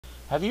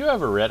Have you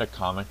ever read a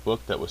comic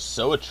book that was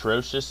so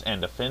atrocious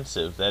and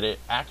offensive that it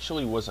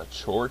actually was a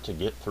chore to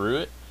get through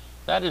it?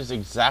 That is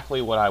exactly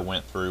what I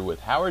went through with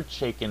Howard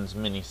Chaykin's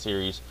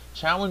miniseries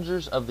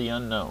Challengers of the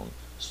Unknown: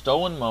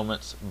 Stolen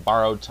Moments,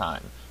 Borrowed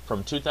Time,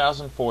 from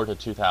 2004 to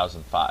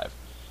 2005.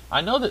 I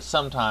know that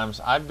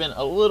sometimes I've been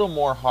a little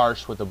more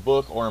harsh with a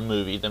book or a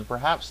movie than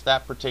perhaps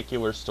that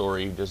particular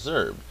story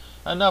deserved,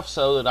 enough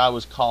so that I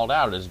was called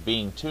out as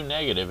being too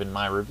negative in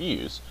my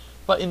reviews.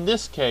 But in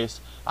this case,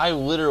 I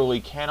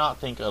literally cannot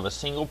think of a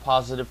single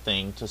positive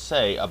thing to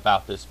say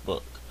about this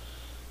book.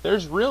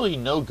 There's really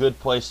no good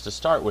place to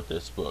start with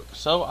this book,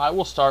 so I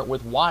will start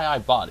with why I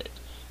bought it.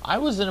 I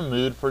was in a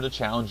mood for the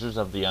Challengers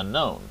of the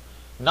Unknown.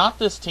 Not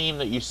this team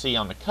that you see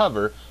on the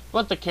cover,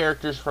 but the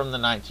characters from the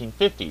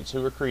 1950s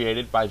who were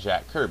created by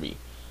Jack Kirby.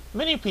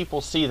 Many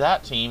people see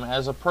that team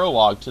as a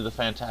prologue to the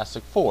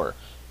Fantastic Four,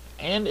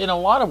 and in a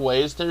lot of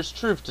ways there's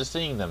truth to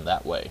seeing them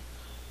that way.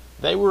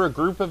 They were a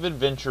group of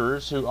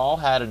adventurers who all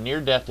had a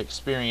near-death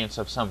experience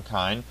of some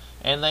kind,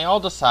 and they all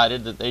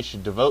decided that they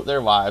should devote their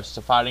lives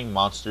to fighting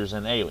monsters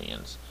and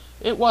aliens.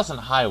 It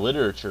wasn't high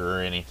literature or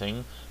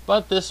anything,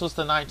 but this was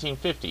the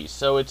 1950s,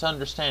 so it's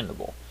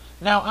understandable.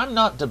 Now, I'm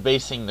not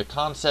debasing the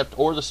concept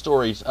or the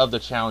stories of the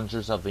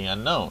Challengers of the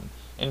Unknown.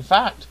 In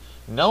fact,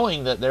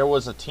 knowing that there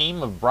was a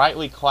team of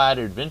brightly clad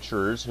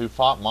adventurers who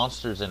fought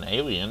monsters and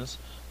aliens,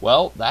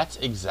 well, that's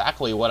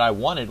exactly what I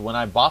wanted when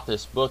I bought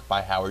this book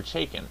by Howard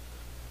Chaykin.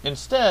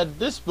 Instead,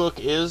 this book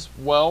is,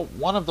 well,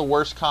 one of the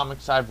worst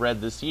comics I've read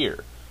this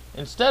year.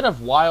 Instead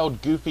of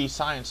wild, goofy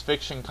science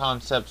fiction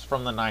concepts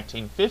from the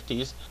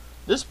 1950s,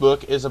 this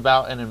book is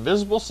about an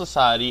invisible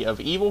society of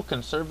evil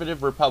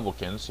conservative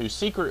Republicans who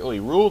secretly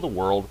rule the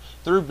world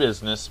through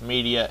business,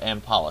 media,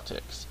 and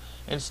politics.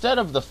 Instead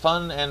of the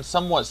fun and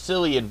somewhat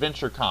silly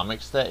adventure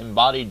comics that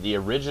embodied the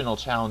original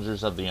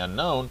Challengers of the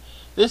Unknown,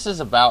 this is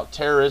about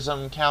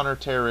terrorism,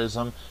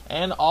 counterterrorism,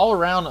 and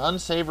all-around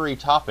unsavory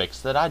topics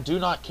that I do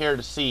not care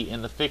to see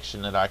in the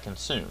fiction that I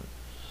consume.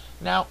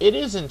 Now, it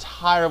is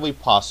entirely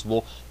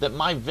possible that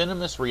my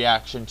venomous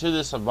reaction to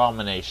this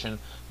abomination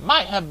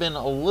might have been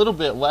a little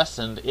bit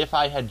lessened if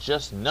I had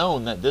just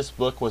known that this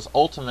book was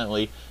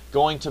ultimately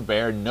going to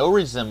bear no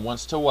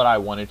resemblance to what I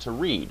wanted to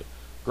read.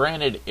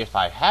 Granted, if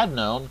I had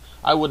known,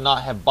 I would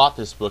not have bought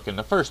this book in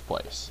the first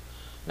place.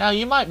 Now,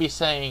 you might be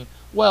saying,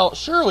 well,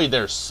 surely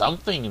there's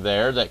something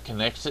there that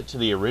connects it to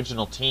the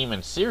original team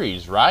and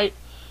series, right?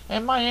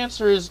 And my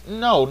answer is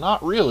no,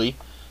 not really.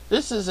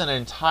 This is an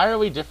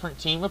entirely different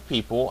team of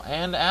people,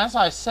 and as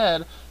I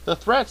said, the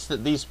threats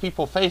that these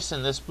people face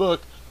in this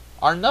book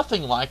are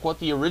nothing like what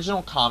the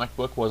original comic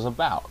book was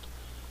about.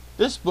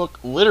 This book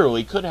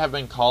literally could have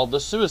been called The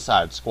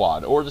Suicide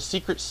Squad or The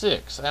Secret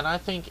Six, and I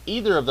think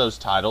either of those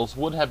titles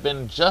would have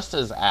been just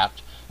as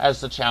apt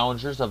as the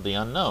Challengers of the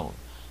Unknown.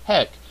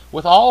 Heck,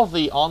 with all of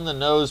the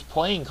on-the-nose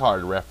playing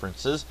card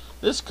references,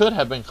 this could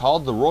have been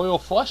called the Royal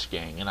Flush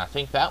Gang, and I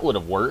think that would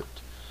have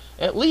worked.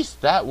 At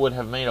least that would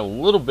have made a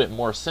little bit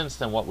more sense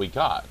than what we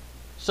got.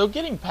 So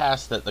getting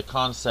past that the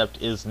concept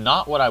is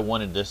not what I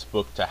wanted this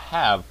book to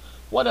have,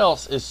 what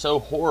else is so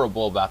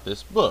horrible about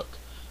this book?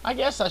 I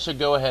guess I should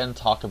go ahead and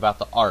talk about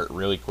the art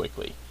really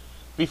quickly.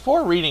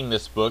 Before reading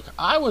this book,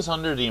 I was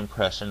under the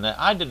impression that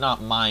I did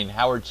not mind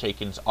Howard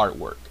Chaykin's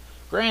artwork.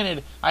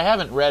 Granted, I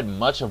haven't read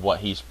much of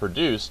what he's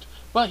produced,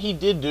 but he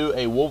did do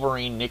a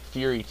Wolverine-Nick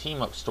Fury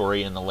team-up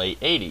story in the late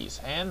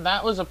 80s, and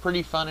that was a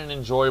pretty fun and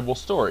enjoyable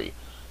story.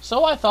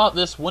 So I thought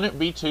this wouldn't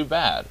be too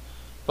bad.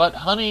 But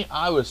honey,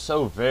 I was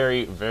so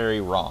very, very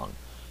wrong.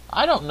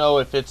 I don't know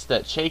if it's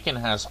that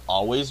Chaykin has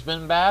always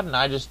been bad and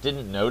I just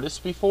didn't notice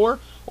before,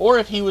 or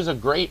if he was a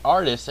great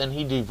artist and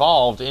he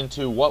devolved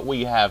into what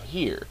we have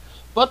here.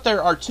 But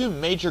there are two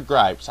major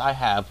gripes I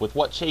have with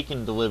what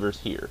Chaykin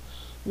delivers here.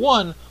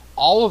 One,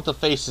 all of the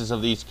faces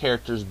of these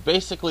characters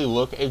basically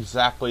look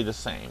exactly the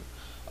same.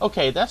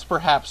 Okay, that's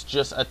perhaps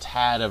just a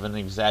tad of an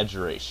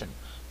exaggeration.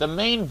 The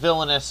main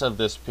villainess of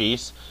this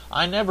piece,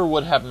 I never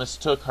would have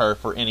mistook her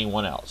for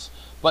anyone else.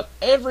 But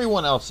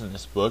everyone else in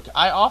this book,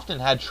 I often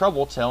had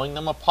trouble telling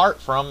them apart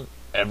from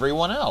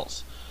everyone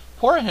else.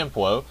 Por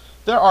ejemplo,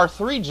 there are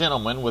three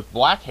gentlemen with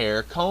black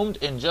hair combed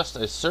in just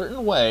a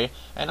certain way,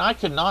 and I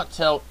could not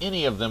tell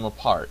any of them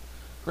apart.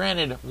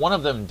 Granted, one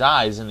of them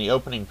dies in the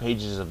opening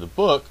pages of the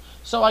book,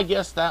 so I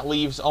guess that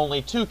leaves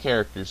only two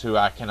characters who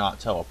I cannot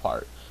tell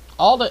apart.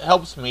 All that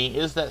helps me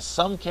is that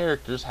some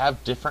characters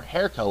have different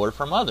hair color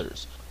from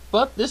others.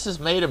 But this is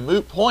made a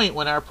moot point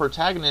when our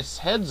protagonists'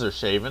 heads are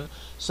shaven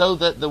so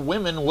that the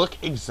women look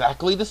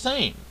exactly the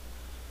same.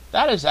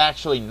 That is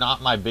actually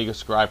not my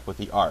biggest gripe with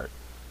the art.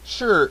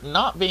 Sure,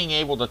 not being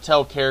able to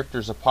tell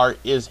characters apart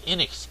is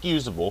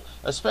inexcusable,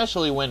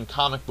 especially when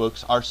comic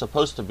books are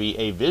supposed to be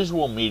a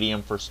visual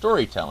medium for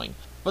storytelling,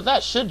 but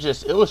that should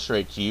just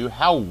illustrate to you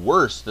how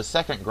worse the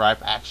second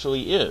gripe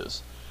actually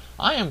is.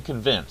 I am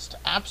convinced,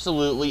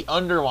 absolutely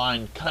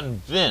underlined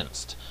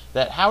convinced,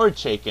 that Howard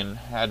Chaykin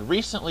had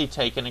recently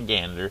taken a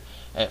gander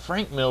at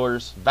Frank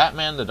Miller's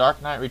Batman: The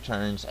Dark Knight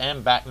Returns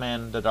and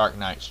Batman: The Dark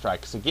Knight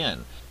Strikes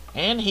Again,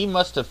 And he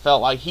must have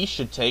felt like he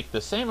should take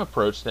the same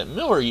approach that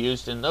Miller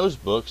used in those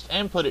books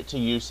and put it to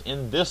use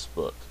in this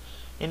book.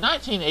 In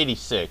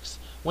 1986,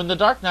 when The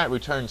Dark Knight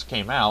Returns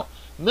came out,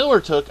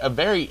 Miller took a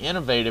very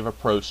innovative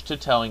approach to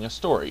telling a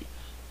story.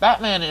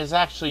 Batman is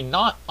actually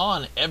not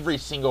on every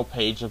single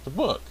page of the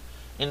book.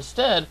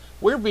 Instead,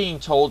 we're being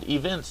told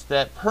events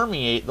that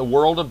permeate the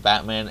world of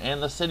Batman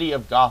and the city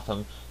of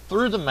Gotham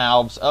through the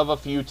mouths of a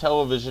few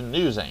television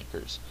news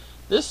anchors.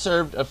 This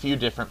served a few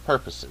different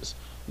purposes.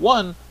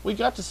 One, we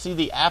got to see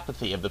the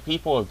apathy of the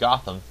people of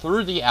Gotham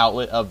through the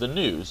outlet of the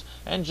news,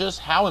 and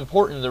just how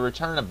important the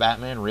return of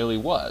Batman really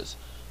was.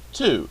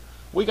 Two,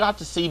 we got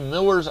to see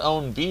Miller's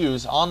own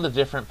views on the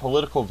different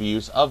political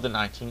views of the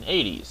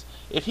 1980s.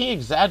 If he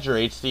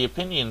exaggerates the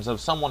opinions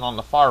of someone on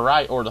the far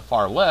right or the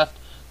far left,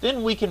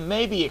 then we can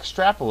maybe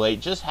extrapolate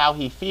just how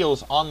he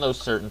feels on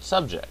those certain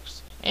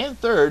subjects. And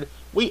third,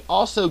 we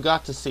also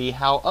got to see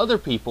how other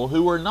people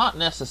who were not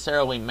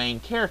necessarily main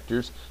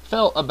characters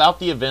felt about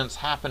the events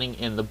happening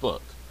in the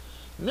book.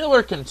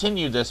 Miller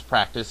continued this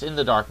practice in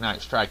The Dark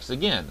Knight Strikes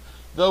Again,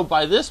 though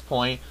by this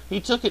point he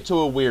took it to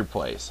a weird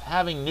place,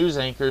 having news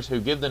anchors who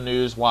give the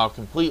news while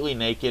completely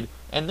naked,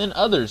 and then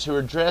others who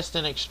are dressed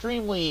in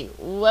extremely,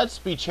 let's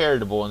be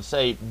charitable and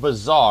say,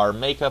 bizarre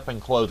makeup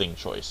and clothing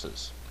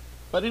choices.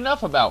 But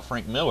enough about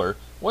Frank Miller.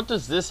 What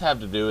does this have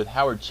to do with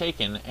Howard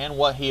Chaykin and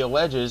what he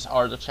alleges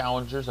are the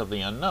challengers of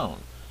the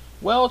unknown?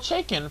 Well,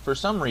 Chaykin, for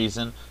some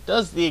reason,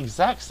 does the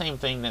exact same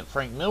thing that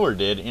Frank Miller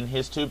did in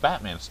his two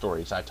Batman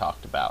stories I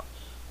talked about.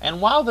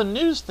 And while the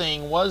news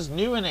thing was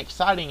new and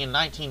exciting in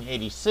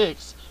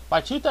 1986,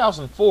 by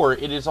 2004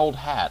 it is old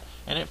hat,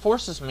 and it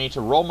forces me to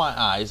roll my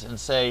eyes and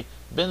say,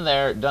 been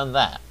there, done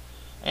that.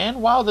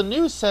 And while the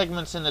news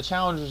segments in the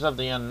Challengers of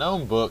the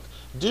Unknown book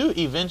do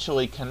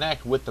eventually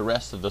connect with the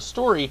rest of the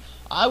story,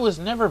 I was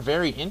never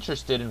very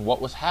interested in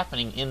what was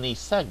happening in these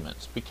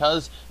segments,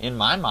 because, in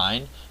my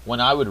mind, when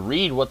I would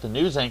read what the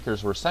news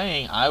anchors were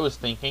saying, I was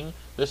thinking,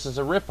 this is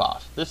a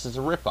ripoff, this is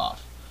a ripoff.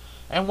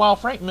 And while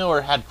Frank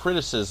Miller had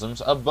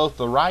criticisms of both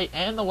the right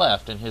and the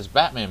left in his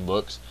Batman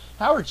books,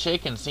 Howard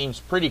Chaykin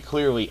seems pretty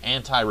clearly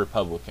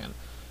anti-Republican.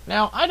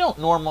 Now, I don't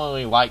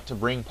normally like to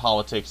bring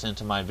politics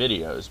into my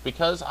videos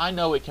because I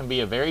know it can be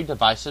a very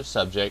divisive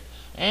subject,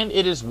 and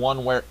it is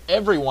one where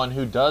everyone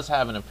who does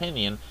have an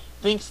opinion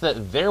thinks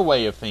that their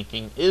way of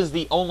thinking is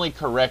the only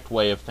correct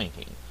way of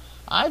thinking.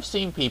 I've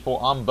seen people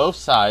on both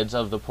sides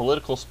of the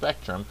political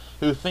spectrum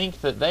who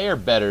think that they are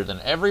better than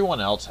everyone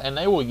else, and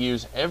they will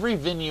use every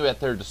venue at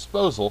their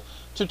disposal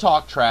to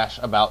talk trash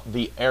about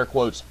the air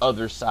quotes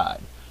other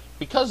side.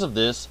 Because of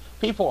this,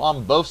 people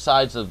on both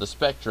sides of the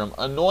spectrum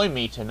annoy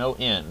me to no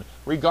end,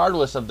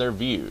 regardless of their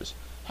views.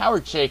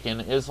 Howard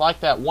Chaykin is like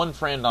that one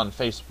friend on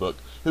Facebook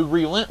who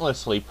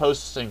relentlessly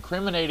posts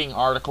incriminating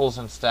articles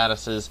and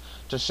statuses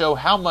to show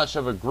how much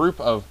of a group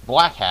of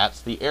black hats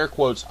the air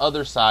quotes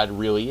other side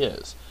really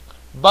is.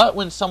 But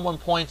when someone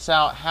points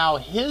out how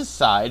his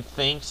side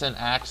thinks and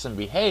acts and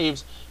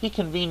behaves, he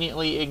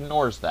conveniently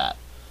ignores that.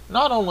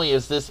 Not only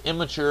is this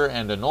immature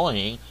and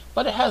annoying,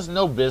 but it has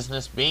no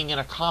business being in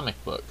a comic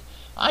book.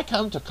 I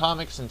come to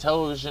comics and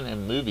television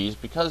and movies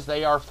because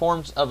they are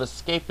forms of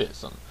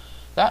escapism.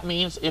 That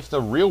means if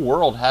the real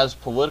world has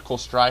political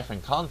strife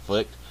and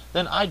conflict,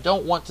 then I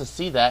don't want to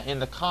see that in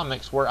the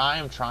comics where I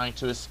am trying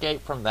to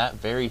escape from that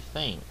very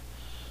thing.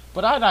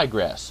 But I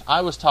digress.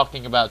 I was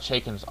talking about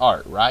Chaykin's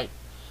art, right?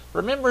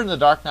 Remember in The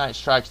Dark Knight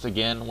Strikes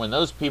Again when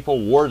those people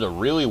wore the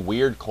really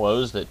weird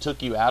clothes that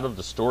took you out of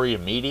the story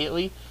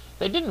immediately?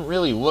 They didn't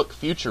really look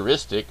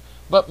futuristic,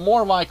 but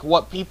more like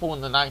what people in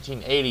the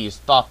 1980s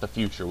thought the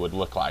future would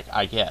look like,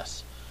 I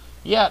guess.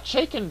 Yeah,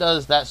 Chaykin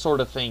does that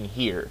sort of thing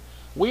here.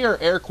 We are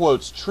air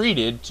quotes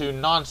treated to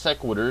non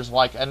sequiturs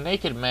like a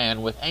naked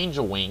man with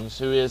angel wings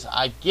who is,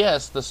 I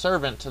guess, the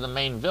servant to the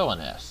main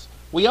villainess.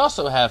 We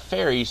also have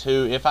fairies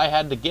who, if I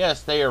had to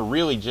guess, they are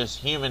really just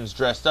humans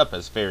dressed up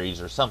as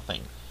fairies or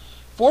something.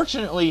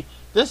 Fortunately,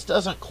 this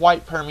doesn't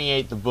quite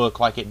permeate the book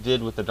like it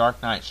did with The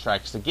Dark Knight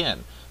Strikes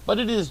Again, but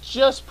it is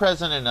just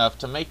present enough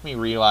to make me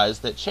realize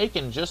that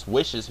Chaykin just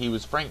wishes he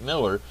was Frank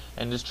Miller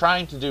and is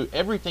trying to do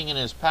everything in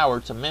his power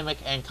to mimic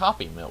and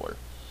copy Miller.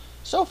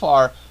 So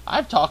far,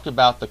 I've talked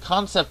about the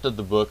concept of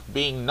the book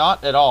being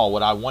not at all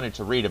what I wanted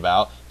to read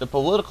about, the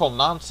political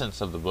nonsense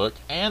of the book,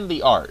 and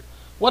the art.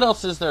 What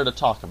else is there to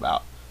talk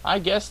about? I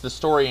guess the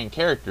story and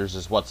characters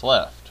is what's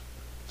left.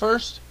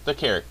 First, the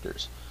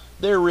characters.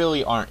 There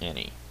really aren't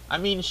any. I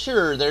mean,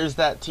 sure, there's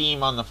that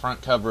team on the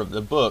front cover of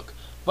the book,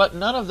 but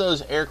none of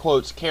those air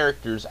quotes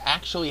characters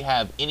actually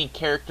have any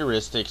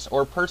characteristics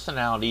or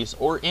personalities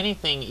or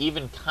anything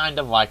even kind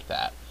of like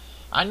that.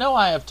 I know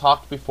I have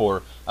talked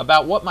before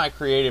about what my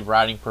creative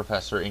writing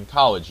professor in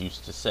college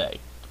used to say.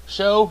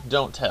 Show,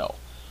 don't tell.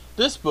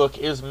 This book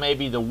is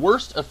maybe the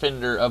worst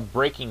offender of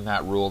breaking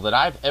that rule that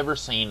I've ever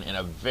seen in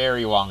a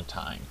very long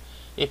time.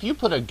 If you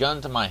put a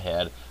gun to my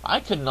head, I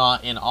could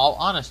not in all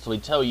honesty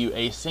tell you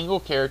a single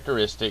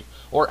characteristic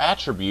or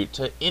attribute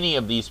to any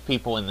of these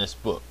people in this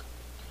book.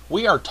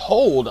 We are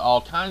told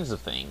all kinds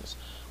of things.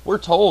 We're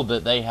told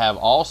that they have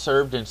all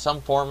served in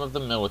some form of the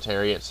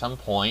military at some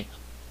point,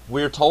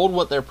 We're told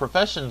what their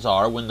professions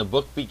are when the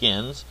book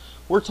begins.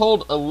 We're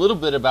told a little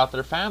bit about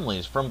their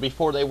families from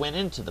before they went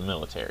into the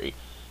military.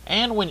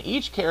 And when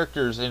each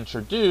character is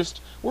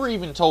introduced, we're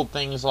even told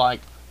things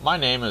like, "My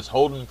name is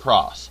Holden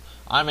Cross.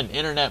 I'm an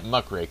internet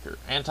muckraker,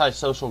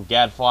 antisocial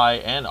gadfly,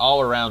 and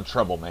all-around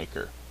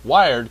troublemaker.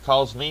 Wired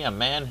calls me a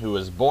man who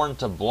was born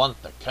to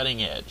blunt the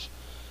cutting edge."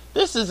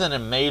 This is an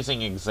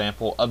amazing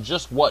example of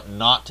just what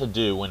not to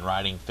do when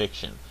writing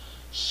fiction.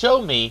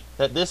 Show me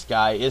that this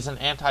guy is an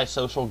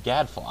antisocial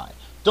gadfly.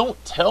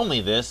 Don't tell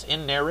me this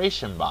in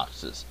narration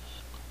boxes.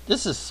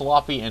 This is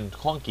sloppy and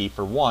clunky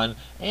for one,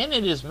 and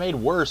it is made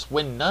worse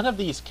when none of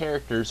these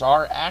characters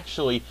are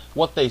actually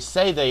what they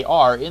say they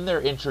are in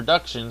their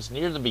introductions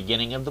near the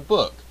beginning of the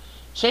book.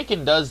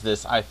 Chaykin does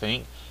this, I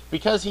think,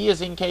 because he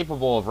is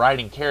incapable of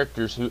writing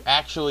characters who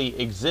actually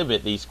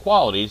exhibit these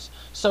qualities,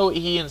 so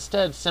he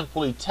instead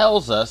simply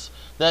tells us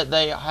that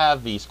they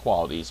have these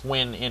qualities,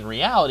 when in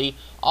reality,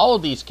 all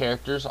of these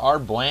characters are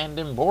bland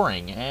and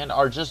boring, and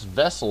are just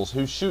vessels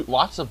who shoot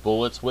lots of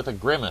bullets with a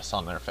grimace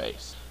on their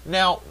face.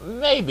 Now,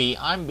 maybe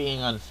I'm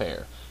being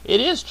unfair.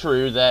 It is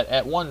true that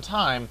at one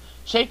time,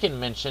 Chaykin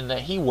mentioned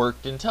that he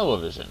worked in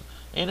television,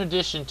 in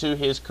addition to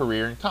his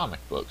career in comic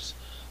books.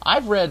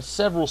 I've read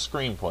several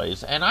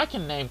screenplays, and I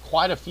can name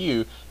quite a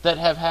few that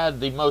have had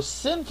the most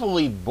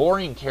sinfully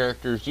boring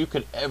characters you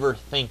could ever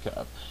think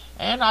of.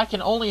 And I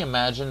can only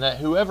imagine that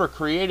whoever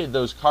created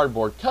those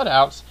cardboard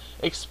cutouts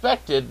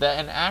expected that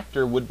an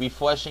actor would be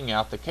fleshing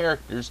out the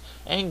characters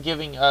and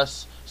giving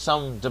us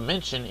some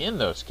dimension in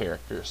those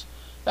characters.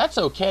 That's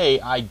okay,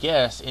 I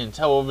guess, in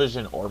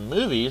television or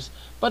movies,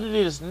 but it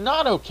is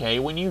not okay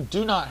when you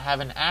do not have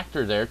an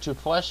actor there to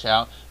flesh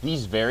out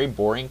these very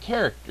boring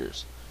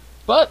characters.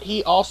 But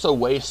he also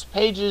wastes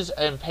pages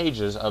and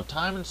pages of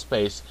time and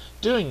space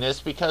doing this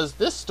because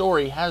this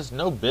story has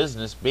no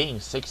business being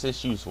 6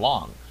 issues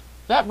long.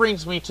 That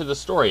brings me to the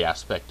story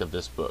aspect of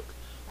this book.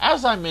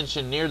 As I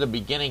mentioned near the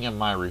beginning of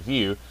my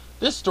review,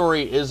 this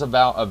story is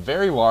about a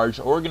very large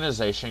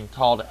organization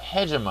called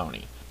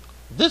Hegemony.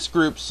 This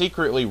group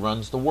secretly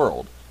runs the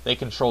world. They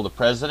control the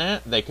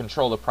president, they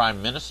control the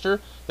prime minister,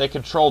 they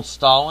controlled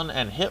Stalin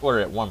and Hitler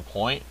at one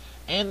point,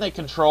 and they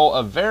control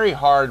a very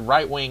hard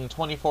right-wing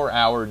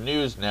 24-hour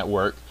news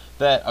network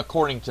that,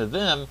 according to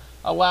them,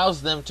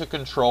 allows them to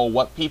control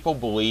what people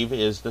believe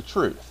is the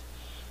truth.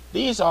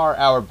 These are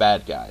our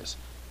bad guys.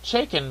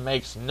 Chaykin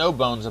makes no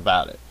bones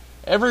about it.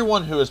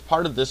 Everyone who is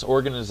part of this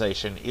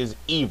organization is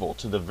evil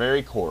to the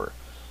very core.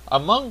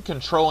 Among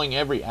controlling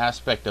every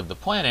aspect of the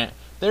planet,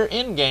 their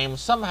endgame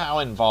somehow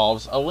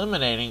involves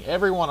eliminating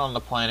everyone on the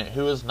planet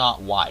who is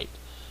not white.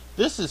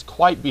 This is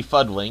quite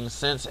befuddling,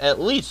 since at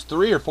least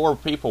 3 or 4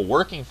 people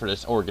working for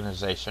this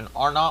organization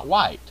are not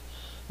white.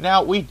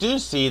 Now, we do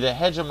see that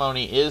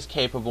Hegemony is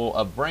capable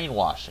of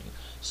brainwashing,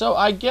 so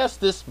I guess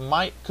this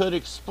could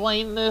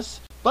explain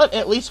this, but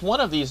at least one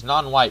of these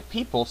non-white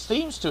people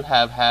seems to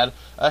have had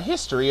a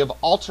history of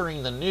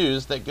altering the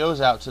news that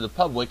goes out to the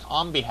public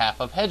on behalf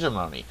of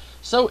Hegemony,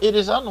 so it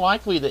is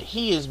unlikely that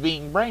he is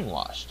being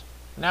brainwashed.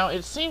 Now,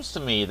 it seems to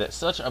me that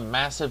such a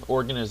massive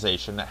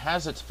organization that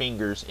has its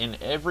fingers in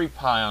every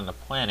pie on the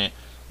planet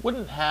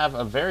wouldn't have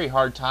a very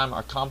hard time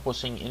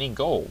accomplishing any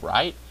goal,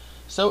 right?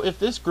 So if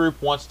this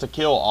group wants to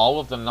kill all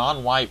of the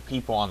non-white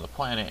people on the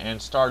planet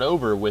and start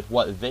over with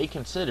what they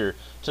consider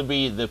to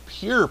be the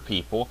pure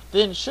people,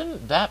 then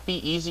shouldn't that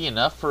be easy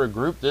enough for a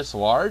group this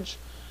large?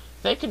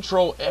 They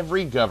control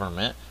every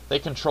government, they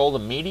control the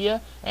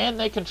media, and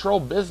they control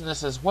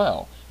business as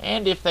well.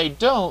 And if they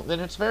don't, then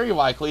it's very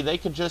likely they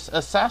could just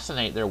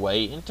assassinate their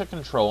way into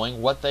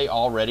controlling what they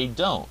already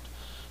don't.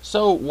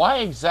 So why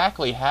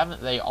exactly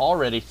haven't they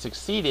already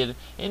succeeded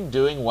in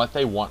doing what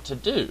they want to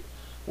do?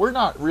 We're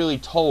not really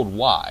told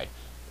why.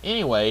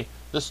 Anyway,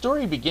 the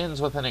story begins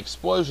with an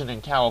explosion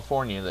in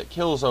California that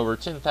kills over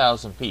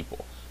 10,000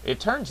 people. It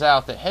turns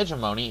out that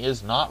Hegemony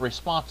is not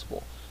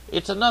responsible.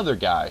 It's another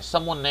guy,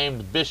 someone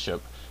named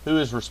Bishop, who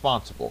is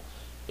responsible.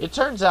 It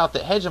turns out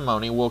that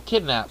Hegemony will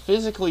kidnap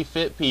physically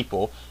fit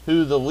people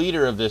who the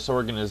leader of this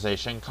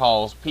organization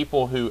calls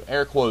people who,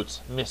 air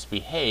quotes,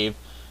 misbehave,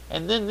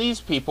 and then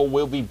these people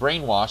will be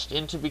brainwashed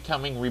into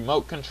becoming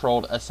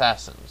remote-controlled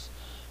assassins.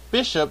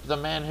 Bishop, the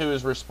man who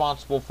is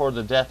responsible for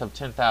the death of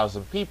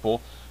 10,000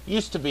 people,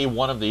 used to be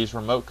one of these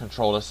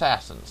remote-controlled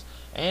assassins,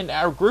 and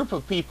our group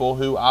of people,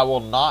 who I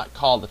will not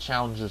call the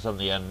Challengers of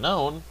the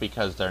Unknown,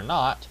 because they're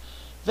not,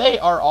 they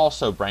are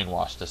also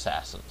brainwashed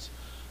assassins.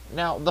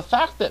 Now, the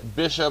fact that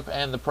Bishop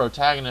and the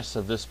protagonists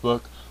of this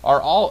book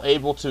are all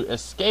able to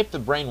escape the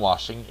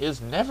brainwashing is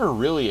never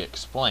really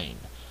explained.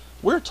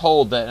 We're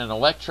told that an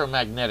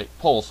electromagnetic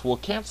pulse will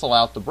cancel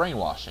out the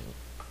brainwashing.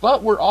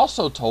 But we're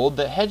also told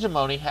that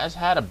Hegemony has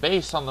had a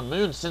base on the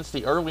moon since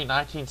the early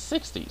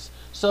 1960s.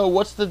 So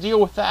what's the deal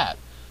with that?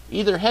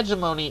 Either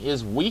Hegemony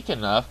is weak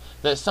enough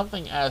that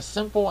something as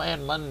simple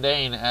and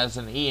mundane as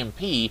an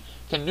EMP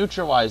can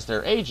neutralize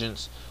their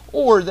agents,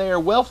 or they are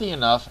wealthy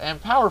enough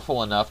and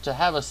powerful enough to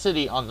have a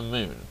city on the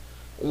moon.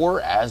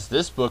 Or, as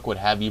this book would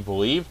have you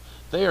believe,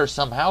 they are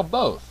somehow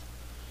both.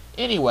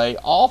 Anyway,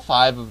 all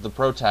 5 of the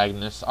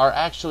protagonists are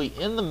actually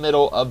in the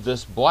middle of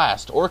this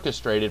blast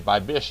orchestrated by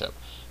Bishop,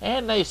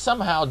 and they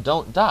somehow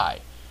don't die.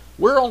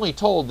 We're only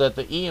told that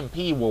the EMP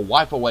will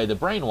wipe away the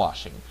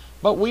brainwashing,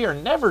 but we are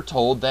never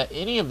told that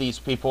any of these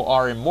people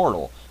are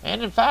immortal,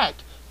 and in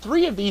fact,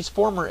 3 of these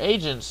former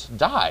agents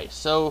die,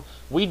 so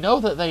we know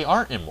that they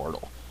aren't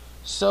immortal.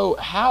 So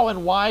how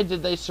and why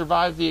did they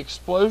survive the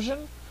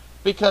explosion?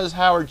 Because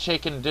Howard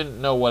Chaykin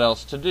didn't know what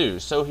else to do,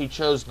 so he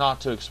chose not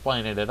to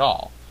explain it at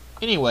all.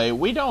 Anyway,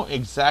 we don't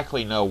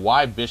exactly know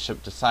why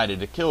Bishop decided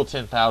to kill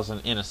 10,000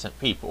 innocent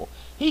people.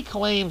 He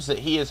claims that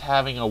he is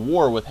having a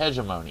war with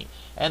hegemony,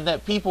 and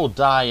that people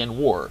die in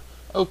war.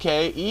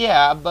 Okay,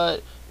 yeah,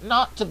 but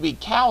not to be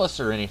callous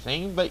or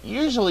anything, but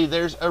usually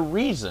there's a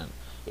reason.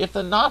 If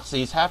the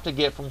Nazis have to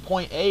get from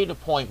point A to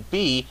point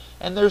B,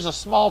 and there's a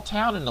small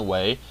town in the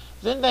way,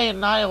 then they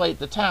annihilate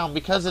the town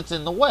because it's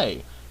in the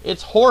way.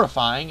 It's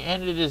horrifying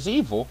and it is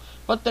evil,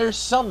 but there's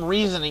some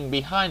reasoning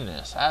behind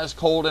this, as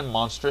cold and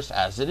monstrous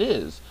as it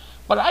is.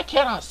 But I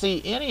cannot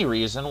see any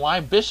reason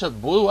why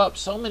Bishop blew up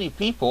so many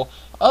people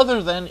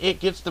other than it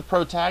gets the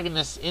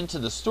protagonists into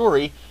the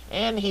story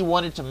and he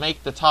wanted to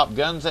make the top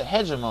guns at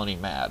Hegemony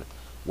mad.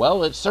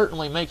 Well, it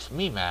certainly makes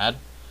me mad.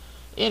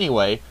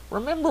 Anyway,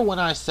 remember when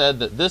I said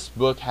that this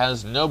book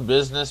has no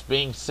business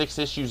being 6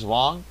 issues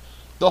long?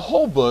 The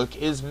whole book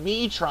is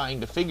me trying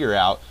to figure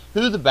out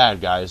who the bad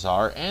guys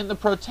are, and the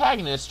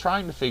protagonist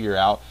trying to figure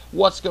out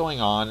what's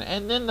going on,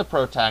 and then the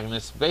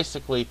protagonist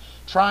basically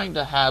trying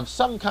to have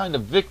some kind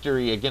of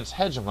victory against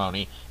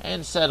hegemony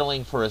and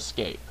settling for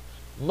escape.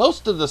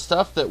 Most of the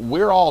stuff that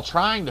we're all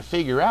trying to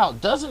figure out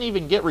doesn't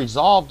even get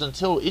resolved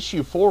until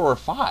issue 4 or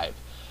 5.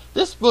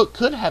 This book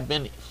could have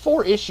been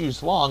 4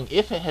 issues long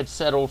if it had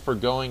settled for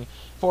going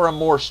for a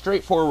more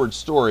straightforward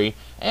story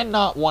and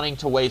not wanting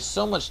to waste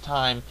so much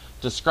time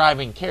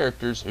describing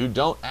characters who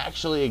don't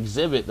actually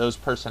exhibit those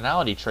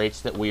personality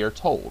traits that we are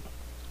told.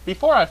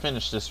 Before I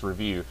finish this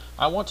review,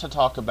 I want to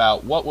talk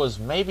about what was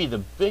maybe the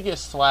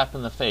biggest slap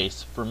in the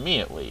face, for me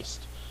at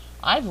least.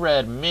 I've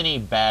read many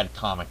bad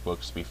comic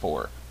books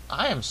before.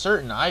 I am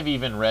certain I've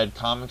even read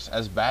comics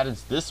as bad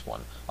as this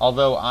one,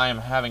 although I am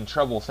having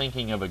trouble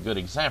thinking of a good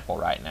example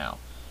right now.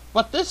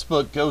 But this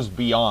book goes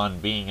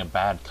beyond being a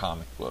bad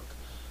comic book.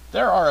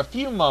 There are a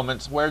few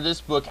moments where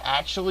this book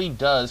actually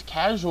does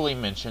casually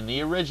mention the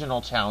original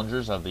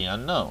Challengers of the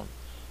Unknown.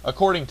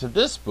 According to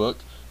this book,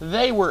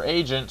 they were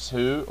agents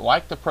who,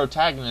 like the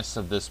protagonists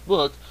of this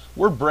book,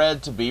 were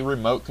bred to be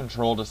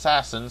remote-controlled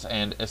assassins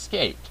and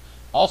escaped,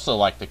 also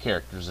like the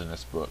characters in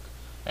this book.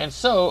 And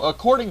so,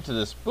 according to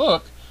this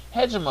book,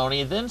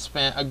 Hegemony then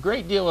spent a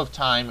great deal of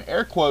time,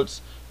 air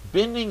quotes,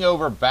 bending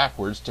over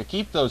backwards to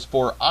keep those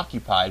 4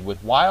 occupied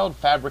with wild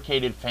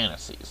fabricated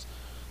fantasies.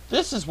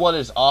 This is what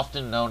is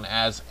often known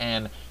as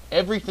an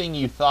everything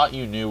you thought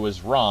you knew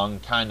was wrong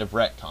kind of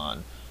retcon,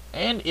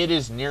 and it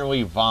is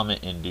nearly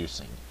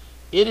vomit-inducing.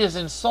 It is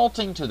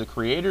insulting to the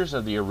creators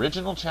of the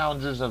original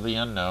Challengers of the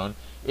Unknown,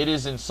 it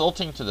is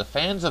insulting to the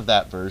fans of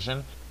that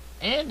version,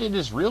 and it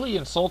is really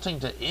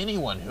insulting to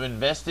anyone who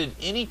invested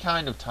any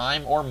kind of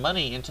time or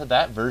money into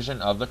that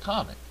version of the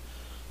comic.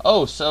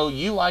 Oh, so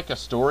you like a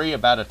story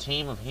about a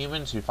team of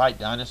humans who fight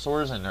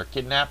dinosaurs and are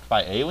kidnapped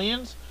by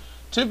aliens?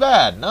 Too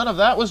bad, none of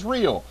that was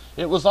real.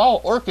 It was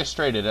all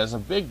orchestrated as a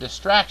big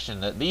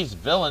distraction that these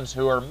villains,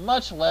 who are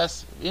much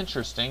less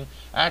interesting,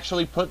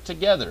 actually put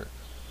together.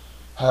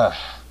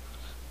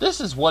 This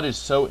is what is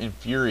so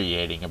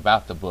infuriating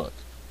about the book.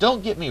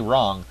 Don't get me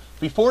wrong,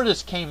 before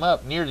this came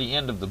up near the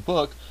end of the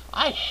book,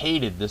 I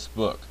hated this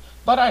book.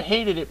 But I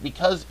hated it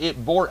because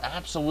it bore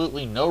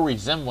absolutely no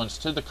resemblance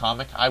to the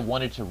comic I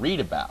wanted to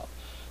read about.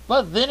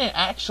 But then it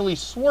actually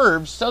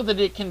swerves so that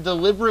it can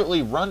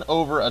deliberately run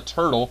over a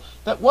turtle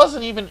that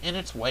wasn't even in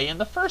its way in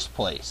the first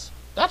place.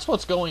 That's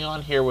what's going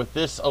on here with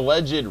this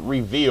alleged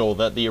reveal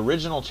that the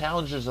original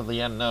Challengers of the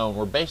Unknown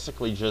were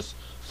basically just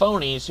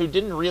phonies who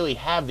didn't really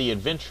have the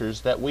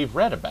adventures that we've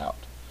read about.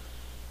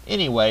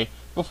 Anyway,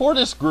 before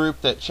this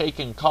group that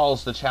Chaykin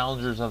calls the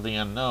Challengers of the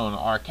Unknown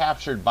are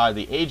captured by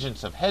the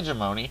agents of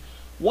Hegemony,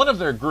 one of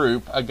their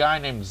group, a guy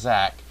named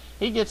Zack,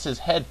 he gets his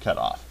head cut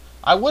off.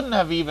 I wouldn't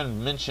have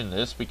even mentioned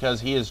this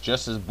because he is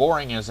just as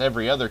boring as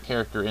every other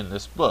character in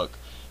this book.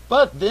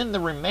 But then the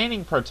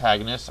remaining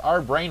protagonists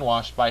are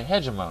brainwashed by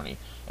Hegemony,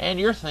 and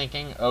you're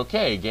thinking,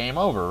 okay, game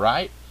over,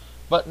 right?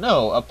 But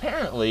no,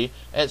 apparently,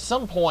 at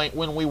some point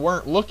when we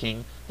weren't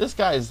looking, this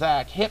guy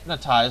Zack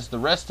hypnotized the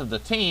rest of the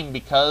team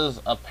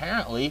because,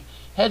 apparently,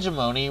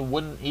 Hegemony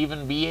wouldn't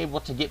even be able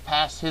to get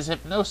past his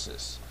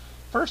hypnosis.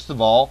 First of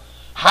all,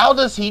 how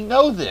does he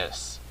know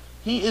this?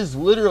 He is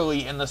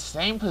literally in the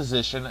same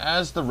position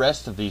as the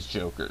rest of these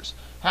jokers.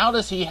 How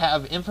does he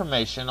have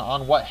information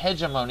on what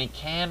Hegemony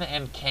can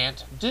and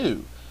can't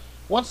do?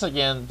 Once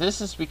again,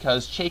 this is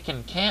because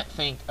Chaykin can't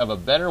think of a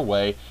better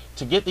way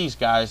to get these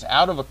guys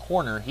out of a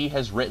corner he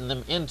has written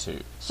them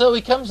into. So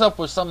he comes up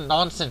with some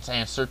nonsense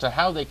answer to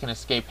how they can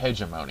escape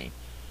Hegemony.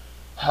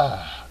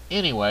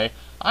 Anyway,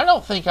 I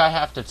don't think I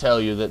have to tell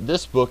you that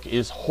this book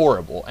is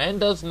horrible and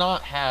does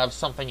not have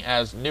something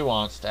as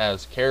nuanced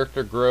as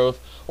character growth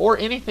or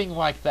anything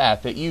like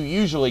that that you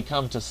usually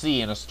come to see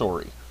in a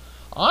story.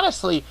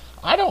 Honestly,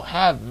 I don't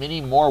have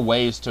many more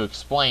ways to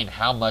explain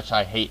how much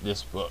I hate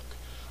this book.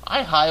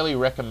 I highly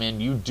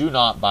recommend you do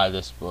not buy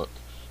this book.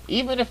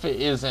 Even if it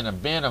is in a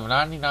bin of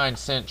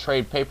 99-cent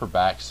trade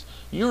paperbacks,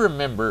 you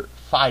remember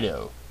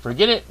Fido.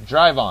 Forget it,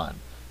 drive on.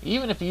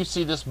 Even if you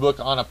see this book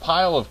on a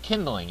pile of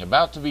kindling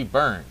about to be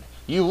burned,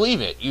 you leave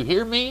it, you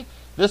hear me?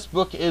 This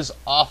book is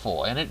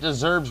awful, and it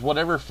deserves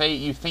whatever fate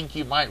you think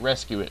you might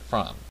rescue it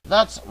from.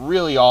 That's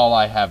really all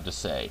I have to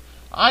say.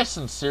 I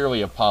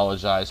sincerely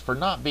apologize for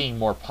not being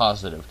more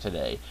positive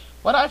today,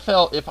 but I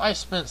felt if I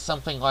spent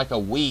something like a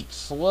week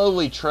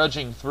slowly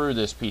trudging through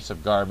this piece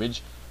of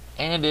garbage,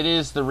 and it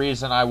is the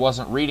reason I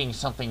wasn't reading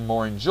something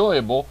more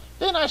enjoyable,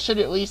 then I should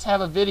at least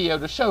have a video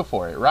to show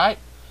for it, right?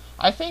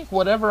 I think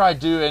whatever I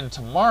do in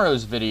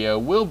tomorrow's video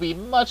will be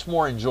much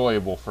more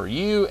enjoyable for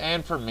you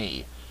and for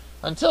me.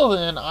 Until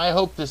then, I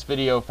hope this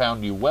video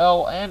found you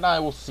well, and I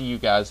will see you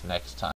guys next time.